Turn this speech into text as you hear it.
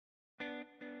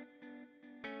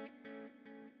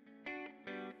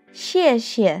谢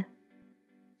谢，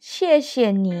谢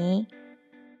谢你，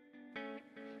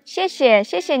谢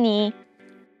谢你，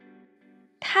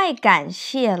太感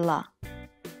谢了，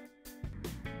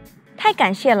太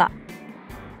感谢了，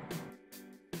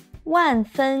万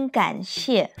分感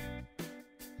谢，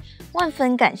万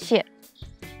分感谢，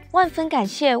万分感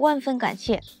谢，万分感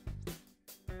谢，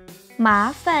麻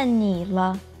烦你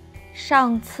了，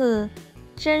上次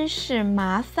真是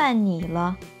麻烦你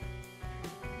了，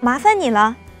麻烦你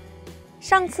了，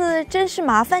上次真是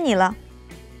麻烦你了，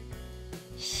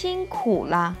辛苦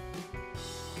了，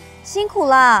辛苦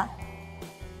了，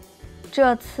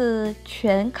这次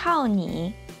全靠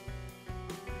你，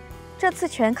这次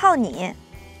全靠你，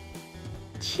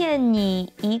欠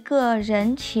你一个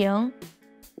人情，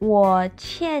我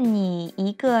欠你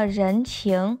一个人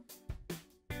情，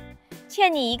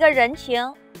欠你一个人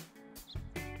情，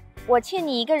我欠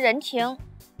你一个人情，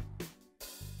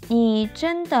你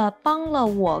真的帮了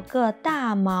我个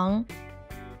大忙，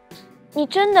你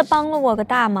真的帮了我个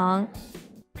大忙，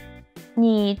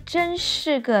你真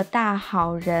是个大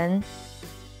好人，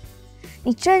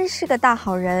你真是个大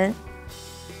好人，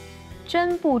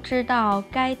真不知道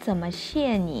该怎么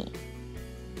谢你，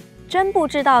真不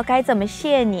知道该怎么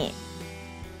谢你，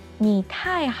你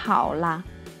太好了，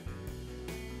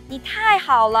你太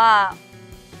好了，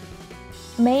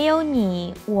没有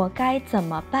你我该怎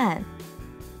么办？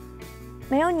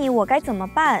没有你我该怎么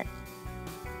办？